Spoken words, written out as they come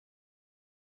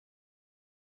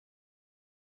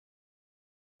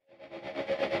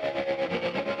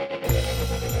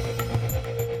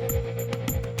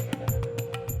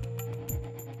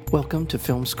Welcome to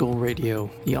Film School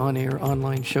Radio, the on-air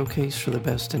online showcase for the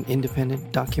best in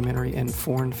independent documentary and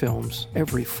foreign films,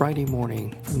 every Friday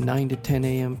morning from 9 to 10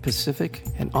 a.m. Pacific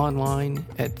and online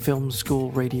at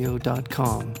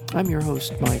filmschoolradio.com. I'm your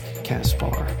host, Mike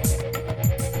Kaspar.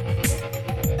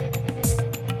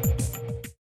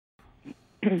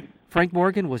 Frank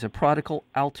Morgan was a prodigal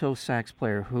alto sax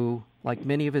player who, like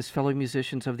many of his fellow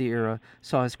musicians of the era,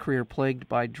 saw his career plagued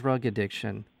by drug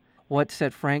addiction. What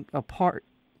set Frank apart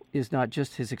is not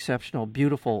just his exceptional,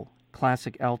 beautiful,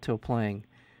 classic alto playing,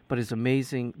 but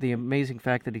the amazing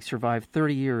fact that he survived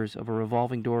 30 years of a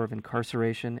revolving door of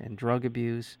incarceration and drug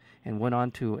abuse and went on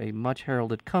to a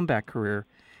much-heralded comeback career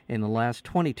in the last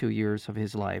 22 years of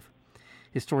his life.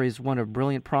 His story is one of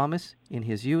brilliant promise in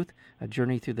his youth, a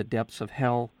journey through the depths of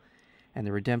hell, and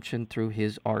the redemption through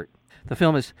his art. The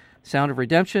film is Sound of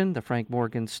Redemption, the Frank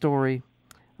Morgan story,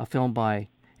 a film by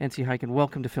N.C. Hyken.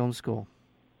 Welcome to Film School.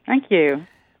 Thank you.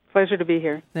 Pleasure to be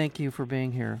here. Thank you for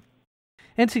being here.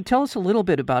 N.C., tell us a little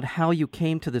bit about how you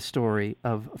came to the story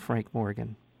of Frank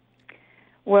Morgan.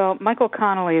 Well, Michael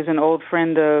Connolly is an old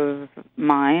friend of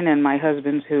mine and my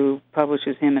husband's who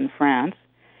publishes him in France.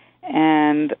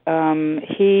 And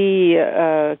he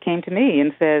came to me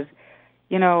and says,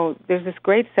 you know, there's this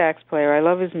great sax player. I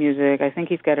love his music. I think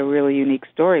he's got a really unique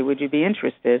story. Would you be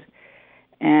interested?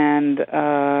 And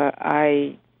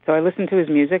I listened to his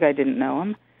music. I didn't know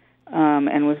him.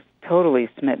 And was totally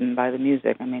smitten by the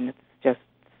music. I mean, it's just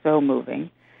so moving.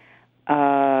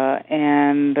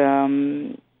 And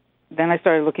then I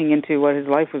started looking into what his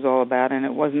life was all about, and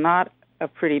it was not a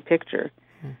pretty picture.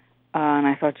 And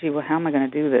I thought, gee, well, how am I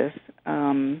going to do this?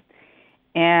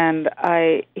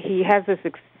 He has this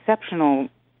exceptional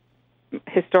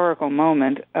historical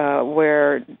moment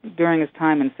where during his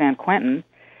time in San Quentin,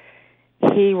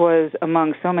 he was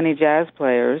among so many jazz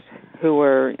players who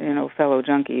were, you know, fellow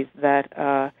junkies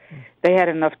that they had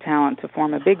enough talent to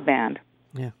form a big band.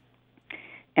 Yeah.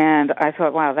 And I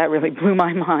thought, wow, that really blew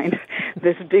my mind.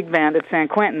 This big band at San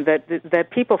Quentin that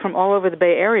people from all over the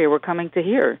Bay Area were coming to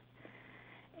hear.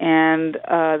 And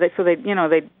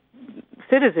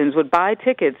citizens would buy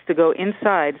tickets to go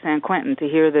inside San Quentin to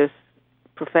hear this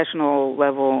professional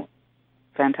level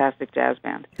fantastic jazz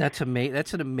band. That's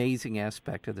an amazing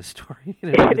aspect of the story.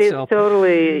 It is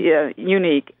totally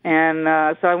unique.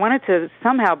 And so I wanted to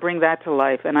somehow bring that to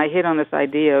life, and I hit on this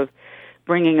idea of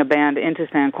bringing a band into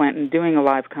San Quentin, doing a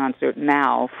live concert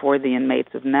now for the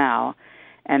inmates of now,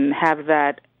 and have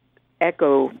that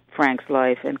echo Frank's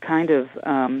life and kind of,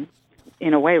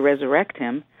 in a way, resurrect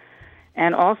him.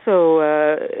 And also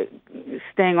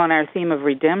staying on our theme of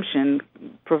redemption,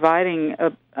 providing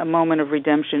a moment of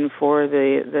redemption for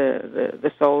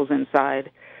the souls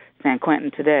inside San Quentin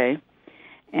today.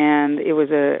 And it was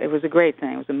a great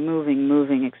thing. It was a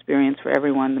moving experience for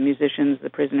everyone, the musicians, the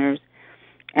prisoners,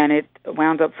 and it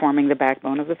wound up forming the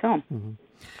backbone of the film. Mm-hmm.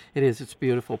 It is. It's a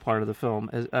beautiful part of the film.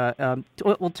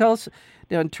 Well, tell us,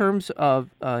 in terms of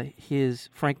his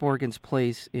Frank Morgan's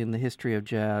place in the history of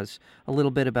jazz, a little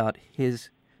bit about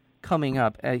his coming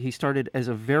up. He started as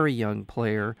a very young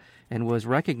player and was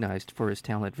recognized for his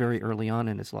talent very early on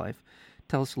in his life.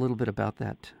 Tell us a little bit about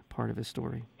that part of his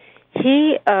story.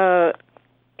 His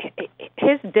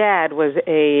dad was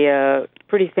a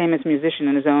pretty famous musician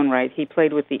in his own right. He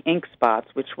played with the Ink Spots,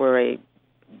 which were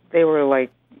like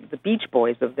the Beach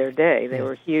Boys of their day. They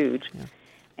were huge. Yeah.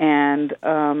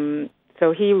 And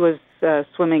so he was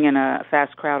swimming in a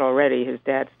fast crowd already, his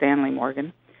dad, Stanley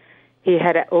Morgan. He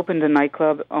had opened a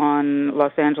nightclub on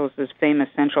Los Angeles' famous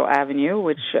Central Avenue,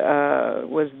 which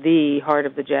was the heart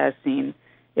of the jazz scene.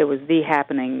 It was the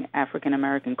happening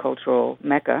African-American cultural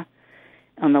mecca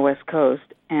on the West Coast.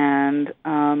 And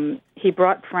he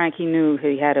brought Frank, he knew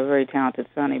he had a very talented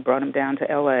son. He brought him down to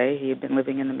L.A. He had been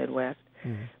living in the Midwest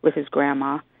with his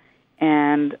grandma.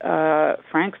 And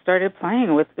Frank started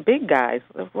playing with the big guys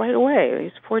right away.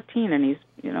 He's 14, and he's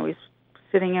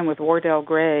sitting in with Wardell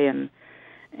Gray and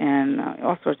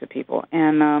all sorts of people.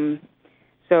 And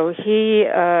so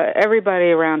everybody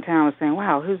around town was saying,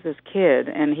 "Wow, who's this kid?"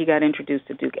 And he got introduced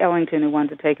to Duke Ellington, who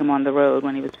wanted to take him on the road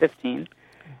when he was 15.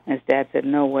 And his dad said,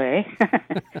 "No way."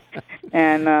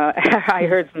 And I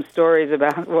heard some stories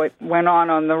about what went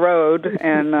on the road,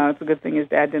 and it's a good thing his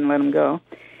dad didn't let him go.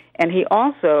 And his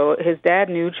dad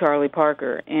knew Charlie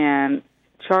Parker, and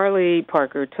Charlie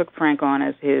Parker took Frank on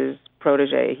as his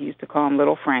protege. He used to call him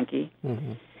Little Frankie.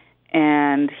 Mm-hmm.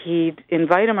 And he'd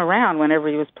invite him around whenever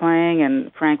he was playing,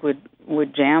 and Frank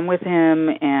would jam with him,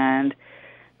 and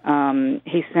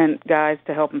he sent guys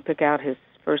to help him pick out his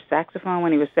first saxophone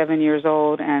when he was 7 years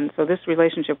old. And so this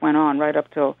relationship went on right up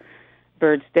till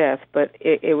Bird's death, but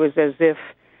it was as if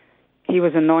he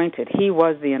was anointed. He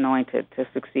was the anointed to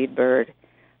succeed Bird,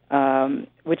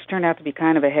 which turned out to be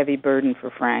kind of a heavy burden for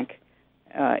Frank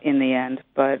in the end.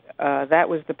 But that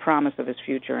was the promise of his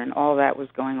future, and all that was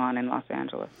going on in Los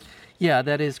Angeles. Yeah,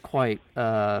 that is quite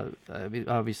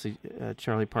obviously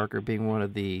Charlie Parker being one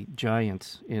of the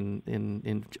giants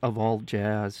in of all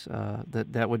jazz.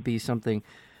 That would be something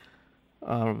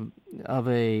of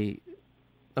a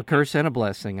curse and a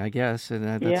blessing, I guess.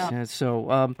 And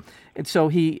so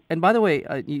he. And by the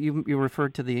way, you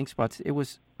referred to the ink spots.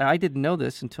 I didn't know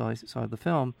this until I saw the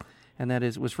film, and that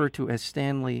is referred to as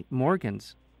Stanley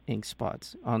Morgan's ink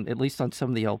spots at least on some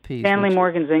of the LPs. Stanley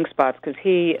Morgan's ink spots, because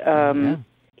he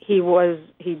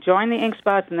joined the ink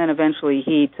spots, and then eventually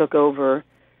he took over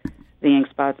the ink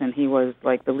spots, and he was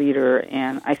like the leader.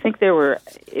 And I think there were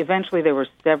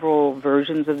several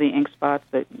versions of the ink spots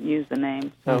that used the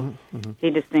name. So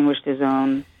he distinguished his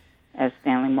own as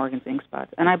Stanley Morgan's ink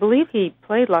spots. And I believe he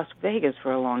played Las Vegas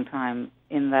for a long time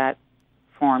in that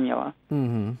formula. He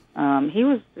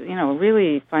was, a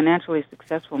really financially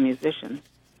successful musician,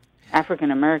 African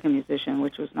American musician,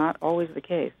 which was not always the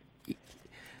case.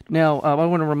 Now, I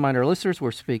want to remind our listeners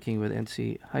we're speaking with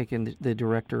N.C. Hyken, the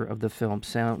director of the film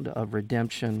Sound of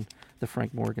Redemption, the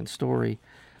Frank Morgan story.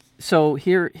 So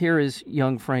here is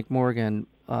young Frank Morgan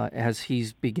as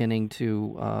he's beginning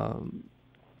to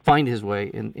find his way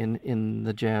in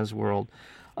the jazz world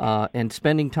and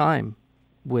spending time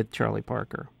with Charlie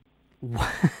Parker.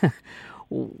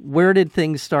 Where did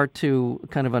things start to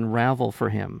kind of unravel for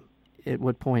him? At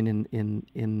what point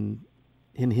in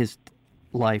his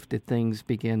life did things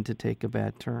begin to take a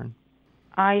bad turn?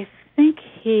 I think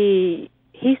he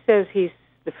says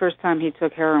the first time he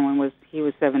took heroin was he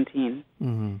was 17,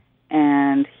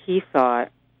 and he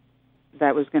thought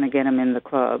that was going to get him in the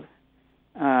club.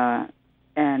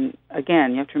 And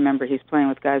again, you have to remember he's playing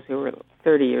with guys who were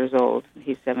 30 years old.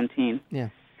 He's 17. Yeah.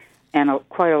 And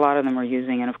quite a lot of them were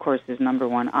using, and of course his number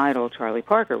one idol, Charlie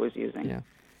Parker, was using. Yeah.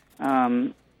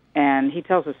 And he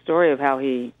tells a story of how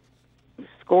he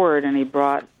scored, and he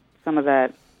brought some of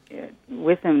that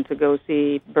with him to go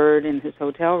see Bird in his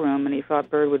hotel room, and he thought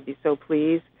Bird would be so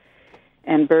pleased.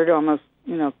 And Bird almost,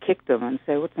 kicked him and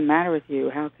said, "What's the matter with you?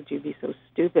 How could you be so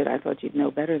stupid? I thought you'd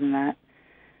know better than that."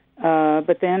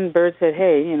 But then Bird said,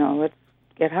 "Hey, let's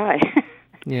get high."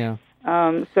 Yeah.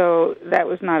 So that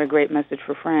was not a great message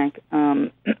for Frank.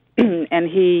 And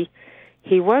he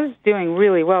was doing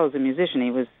really well as a musician.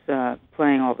 He was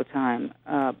playing all the time.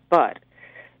 But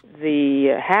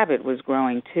the habit was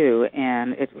growing, too,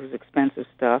 and it was expensive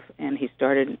stuff. And he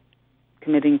started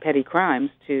committing petty crimes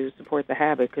to support the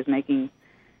habit because making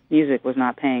music was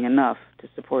not paying enough to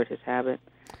support his habit.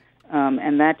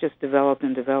 And that just developed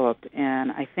and developed.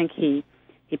 And I think he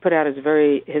put out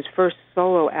his first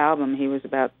solo album. He was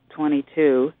about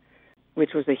 22,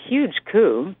 which was a huge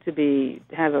coup to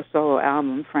have a solo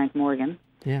album, Frank Morgan.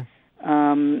 Yeah.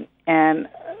 And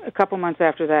a couple months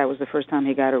after that was the first time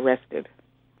he got arrested.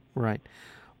 Right.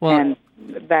 Well, and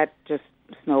that just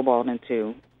snowballed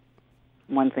into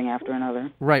one thing after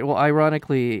another. Right. Well,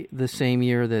 ironically, the same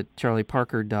year that Charlie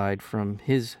Parker died from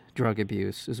his drug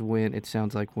abuse is when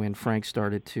Frank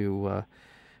started to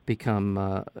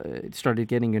started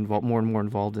getting involved, more and more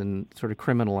involved in sort of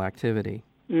criminal activity.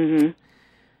 Mm-hmm.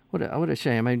 What a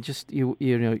shame. I mean, just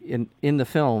in the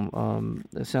film,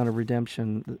 The Sound of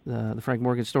Redemption, the Frank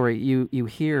Morgan story, you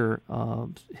hear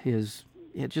his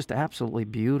just absolutely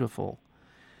beautiful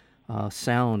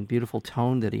sound, beautiful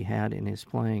tone that he had in his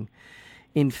playing.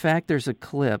 In fact, there's a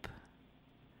clip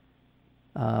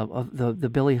of the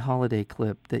Billie Holiday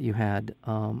clip that you had.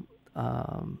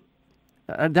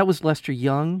 That was Lester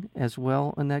Young as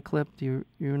well in that clip. Do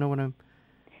you know what I'm?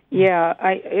 Yeah,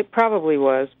 it probably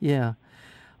was. Yeah.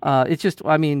 It's just,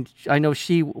 I mean, I know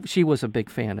she was a big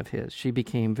fan of his. She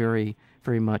became very,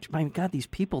 very much. My God, these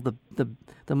people,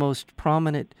 the most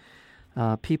prominent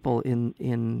people in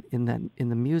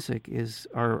the music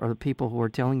are the people who are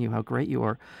telling you how great you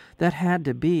are. That had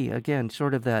to be, again,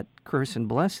 sort of that curse and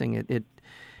blessing.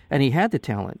 And he had the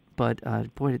talent, but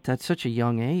boy, that's such a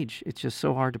young age. It's just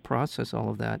so hard to process all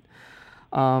of that.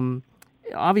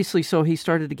 Obviously, so he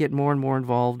started to get more and more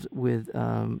involved with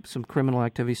some criminal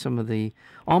activity, some of the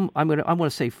I'm going to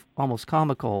say almost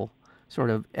comical sort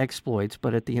of exploits.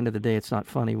 But at the end of the day, it's not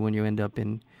funny when you end up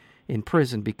in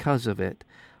prison because of it.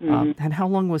 Mm-hmm. And how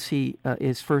long was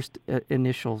his first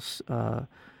initial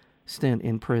stint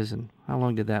in prison? How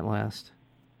long did that last?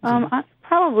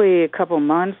 Probably a couple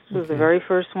months was the very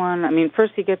first one. I mean,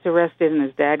 first he gets arrested and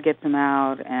his dad gets him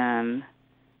out, and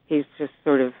he's just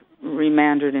sort of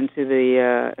remanded into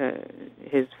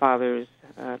his father's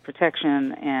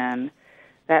protection, and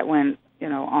that went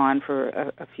on for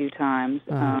a few times.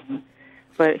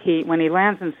 But when he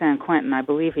lands in San Quentin, I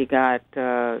believe he got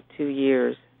 2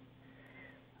 years.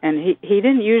 And he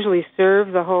didn't usually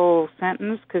serve the whole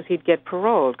sentence because he'd get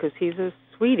paroled because he's a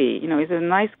sweetie. He's a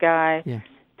nice guy,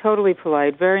 totally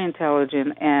polite, very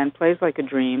intelligent, and plays like a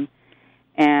dream,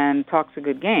 and talks a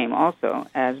good game also,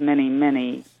 as many,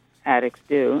 many addicts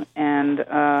do. And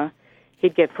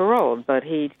he'd get paroled, but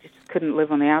he just couldn't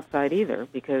live on the outside either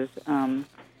because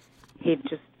he'd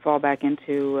just fall back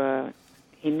into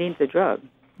he needs a drug.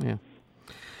 Yeah.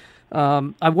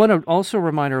 I want to also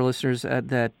remind our listeners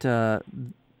that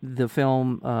the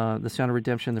film, The Sound of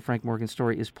Redemption, the Frank Morgan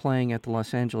story, is playing at the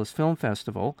Los Angeles Film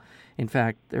Festival. In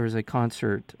fact, there is a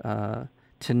concert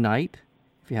tonight.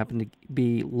 If you happen to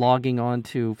be logging on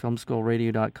to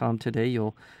filmschoolradio.com today,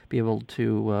 you'll be able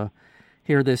to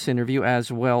hear this interview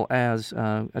as well as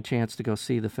a chance to go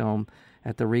see the film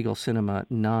at the Regal Cinema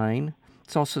 9.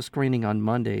 It's also screening on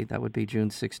Monday. That would be June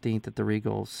 16th at the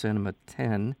Regal Cinema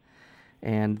 10.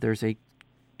 And there's a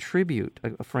tribute,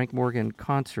 a Frank Morgan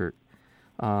concert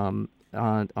on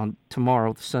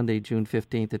tomorrow, Sunday, June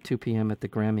 15th at 2 p.m. at the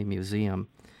Grammy Museum.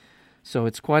 So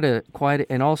it's quite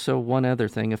and also one other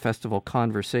thing, a festival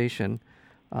conversation,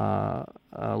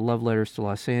 Love Letters to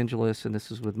Los Angeles, and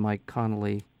this is with Mike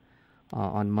Connolly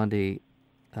on Monday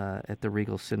at the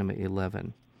Regal Cinema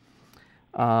 11.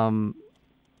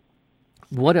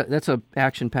 That's a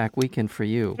action-packed weekend for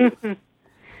you.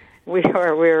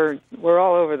 We're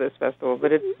all over this festival,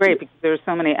 but it's great because there's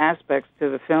so many aspects to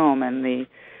the film, and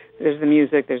there's the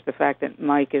music, there's the fact that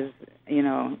Mike has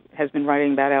been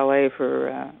writing about LA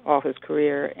for all his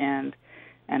career, and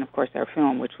of course our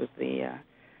film, which was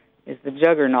is the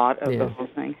juggernaut of the whole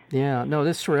thing. Yeah, no,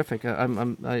 that's terrific.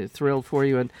 I'm thrilled for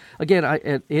you. And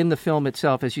again, in the film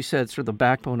itself, as you said, sort of the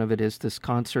backbone of it is this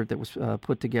concert that was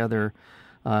put together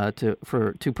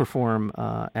to perform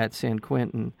at San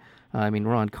Quentin.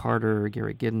 Ron Carter,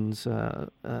 Gary Giddens,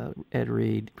 Ed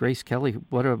Reed, Grace Kelly.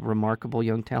 What a remarkable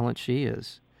young talent she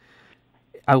is.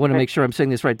 I want to make sure I'm saying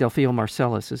this right. Delfeayo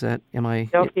Marsalis, am I?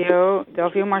 Delfeayo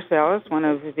Marsalis, one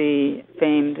of the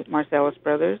famed Marsalis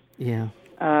brothers. Yeah.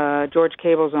 George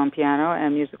Cable's on piano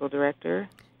and musical director.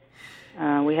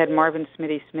 We had Marvin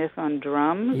Smitty Smith on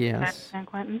drums at San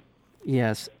Quentin.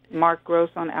 Yes. Mark Gross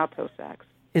on alto sax.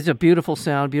 It's a beautiful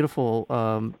sound, beautiful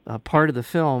part of the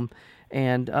film.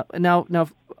 And now,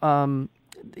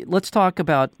 let's talk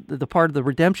about the part of the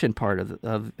redemption part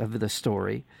of the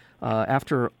story.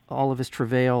 After all of his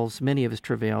travails, many of his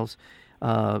travails,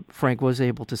 Frank was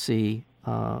able to see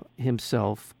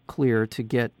himself clear to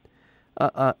get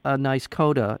a nice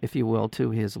coda, if you will,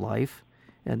 to his life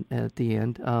and at the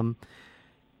end.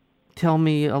 Tell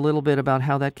me a little bit about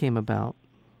how that came about.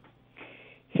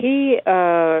 He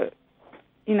had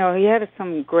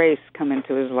some grace come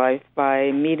into his life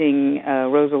by meeting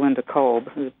Rosalinda Kolb,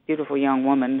 who's a beautiful young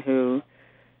woman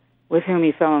with whom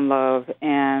he fell in love,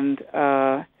 and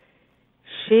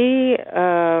she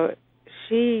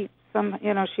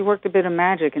worked a bit of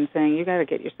magic in saying, you got to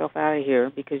get yourself out of here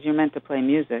because you're meant to play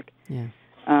music. Yeah.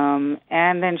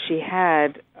 And then she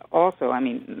had also,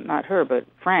 not her, but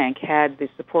Frank had the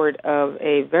support of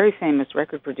a very famous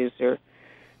record producer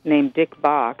named Dick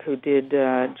Bach, who did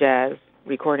jazz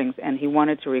recordings, and he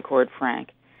wanted to record Frank.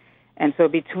 And so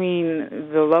between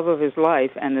the love of his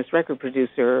life and this record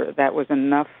producer, that was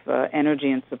enough energy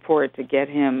and support to get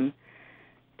him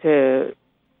to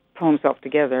pull himself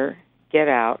together, get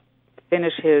out,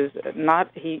 finish the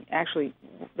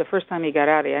first time he got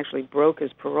out, he actually broke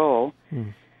his parole.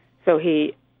 So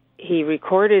he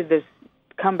recorded this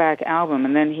comeback album,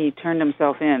 and then he turned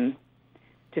himself in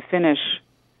to finish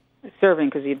serving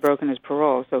because he'd broken his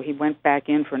parole. So he went back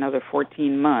in for another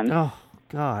 14 months. Oh,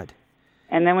 God.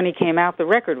 And then when he came out, the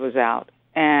record was out,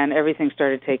 and everything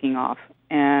started taking off.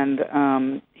 And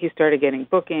he started getting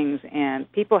bookings,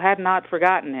 and people had not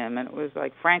forgotten him, and it was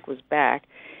like Frank was back.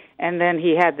 And then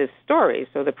he had this story,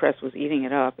 so the press was eating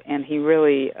it up, and he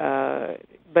really,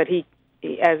 but he,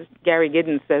 as Gary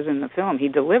Giddens says in the film, he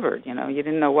delivered, you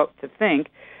didn't know what to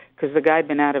think, because the guy'd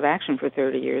been out of action for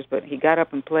 30 years, but he got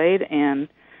up and played, and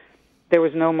there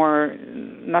was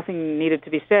nothing needed to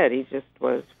be said. He just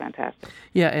was fantastic.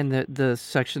 Yeah, and the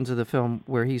sections of the film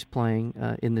where he's playing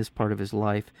in this part of his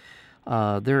life,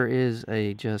 there is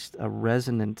just a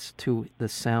resonance to the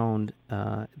sound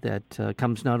that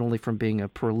comes not only from being a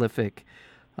prolific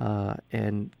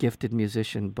and gifted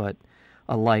musician, but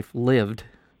a life lived.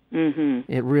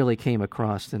 Mm-hmm. It really came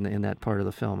across in that part of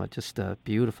the film. It's just a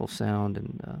beautiful sound,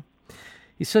 and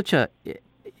he's such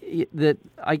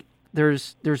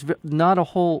there's not a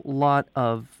whole lot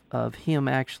of him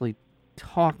actually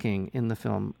talking in the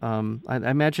film. I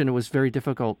imagine it was very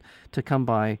difficult to come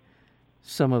by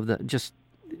some of the just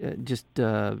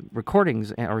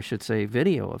recordings, or I should say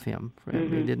video of him.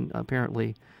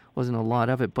 He wasn't a lot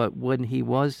of it, but when he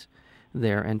was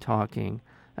there and talking,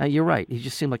 you're right, he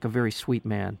just seemed like a very sweet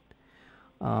man.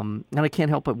 And I can't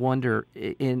help but wonder,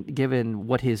 given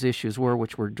what his issues were,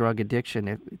 which were drug addiction,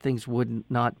 if things would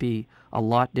not be a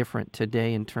lot different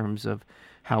today in terms of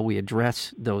how we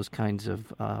address those kinds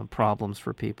of problems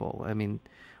for people. I mean,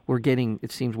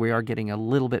 it seems we are getting a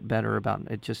little bit better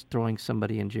about just throwing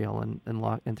somebody in jail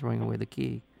and throwing away the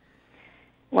key.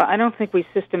 Well, I don't think we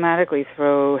systematically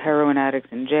throw heroin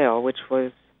addicts in jail, which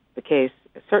was the case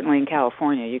certainly in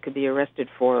California. You could be arrested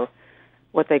for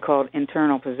what they called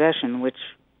internal possession, which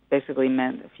basically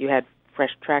meant if you had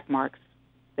fresh track marks,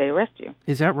 they arrest you.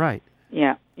 Is that right?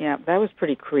 Yeah, that was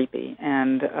pretty creepy,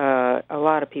 and a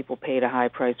lot of people paid a high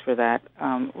price for that.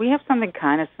 We have something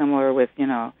kind of similar with,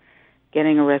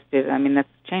 getting arrested. I mean, that's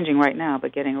changing right now,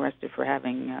 but getting arrested for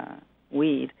having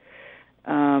weed,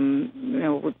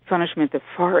 with punishment that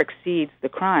far exceeds the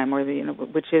crime, or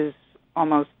which is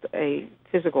almost a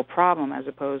physical problem as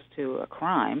opposed to a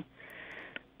crime.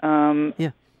 I'm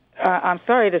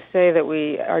sorry to say that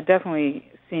we are definitely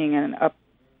seeing an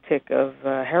uptick of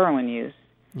heroin use.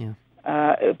 Yeah.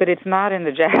 But it's not in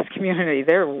the jazz community.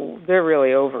 They're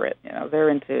really over it. They're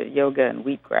into yoga and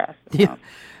wheatgrass. Yeah.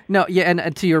 No. Yeah.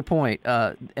 And to your point,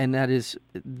 and that is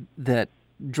that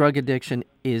drug addiction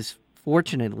is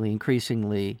fortunately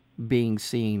increasingly being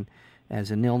seen as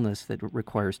an illness that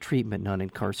requires treatment, not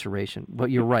incarceration.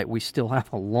 But you're right, we still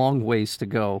have a long ways to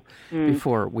go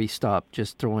before we stop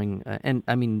just throwing, and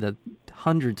I mean the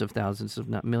hundreds of thousands, if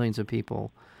not millions of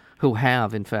people who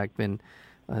have in fact been,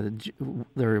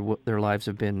 their lives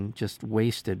have been just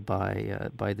wasted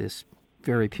by this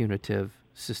very punitive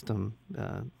system.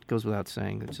 Goes without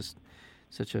saying, it's just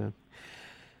such a...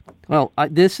 Well,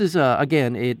 this is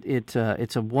again. It's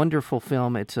a wonderful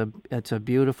film. It's a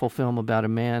beautiful film about a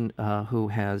man who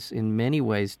has, in many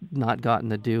ways, not gotten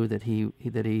the due that he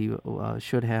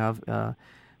should have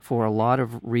for a lot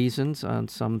of reasons.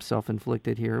 Some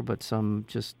self-inflicted here, but some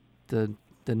just the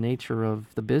nature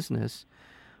of the business.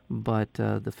 But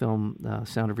the film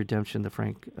Sound of Redemption, the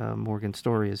Frank Morgan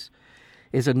story,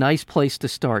 is a nice place to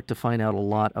start to find out a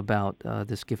lot about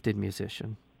this gifted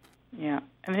musician. Yeah,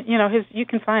 and you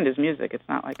can find his music. It's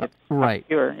not like it's right.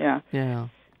 Obscure.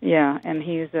 Yeah, and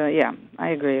he's I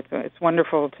agree. It's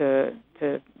wonderful to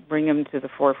bring him to the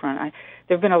forefront.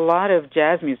 There have been a lot of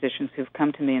jazz musicians who've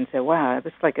come to me and said, "Wow,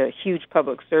 this is like a huge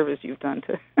public service you've done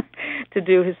to to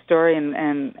do his story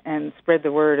and spread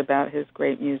the word about his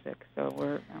great music."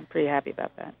 So I'm pretty happy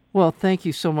about that. Well, thank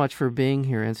you so much for being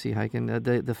here, N.C. Hyken.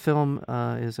 The film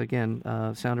is again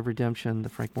Sound of Redemption, the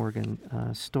Frank Morgan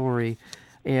story.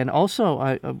 And also,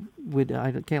 I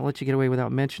can't let you get away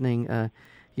without mentioning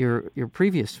your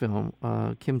previous film,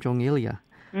 Kim Jong-ilya,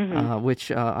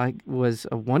 which was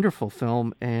a wonderful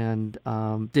film and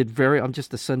did I'm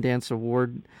just the Sundance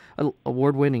award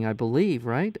winning, I believe,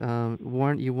 right?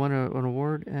 You won an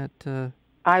award at.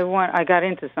 I got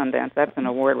into Sundance. That's an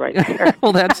award right there.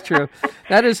 Well, that's true.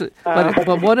 That is,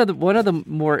 but one of the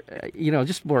more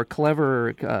just more clever,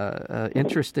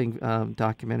 interesting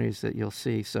documentaries that you'll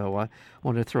see. So I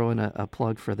want to throw in a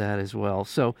plug for that as well.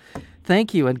 So,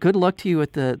 thank you and good luck to you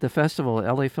at the festival,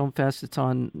 LA Film Fest. It's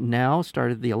on now.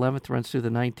 Started the 11th, runs through the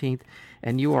 19th,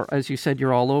 and you are, as you said,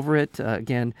 you're all over it.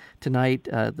 Again tonight,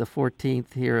 the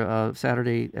 14th here,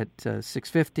 Saturday at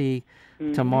 6:50.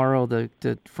 Tomorrow, the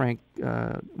Frank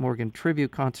Morgan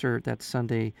tribute concert. That's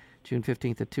Sunday, June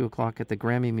 15th at 2 o'clock at the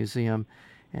Grammy Museum.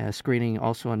 Screening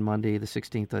also on Monday, the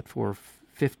 16th at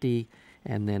 4:50.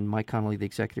 And then Mike Connolly, the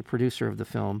executive producer of the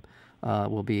film,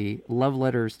 will be Love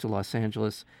Letters to Los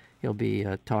Angeles. He'll be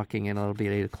talking, and it'll be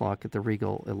at 8 o'clock at the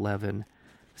Regal 11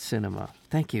 Cinema.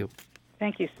 Thank you.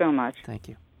 Thank you so much. Thank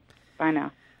you. Bye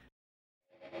now.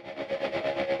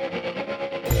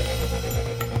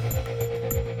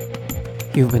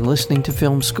 You've been listening to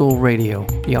Film School Radio,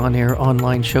 the on-air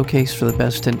online showcase for the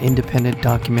best in independent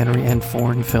documentary and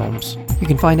foreign films. You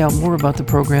can find out more about the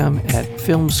program at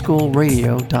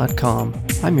filmschoolradio.com.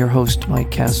 I'm your host,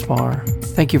 Mike Kaspar.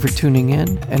 Thank you for tuning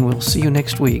in, and we'll see you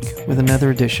next week with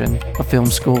another edition of Film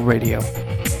School Radio.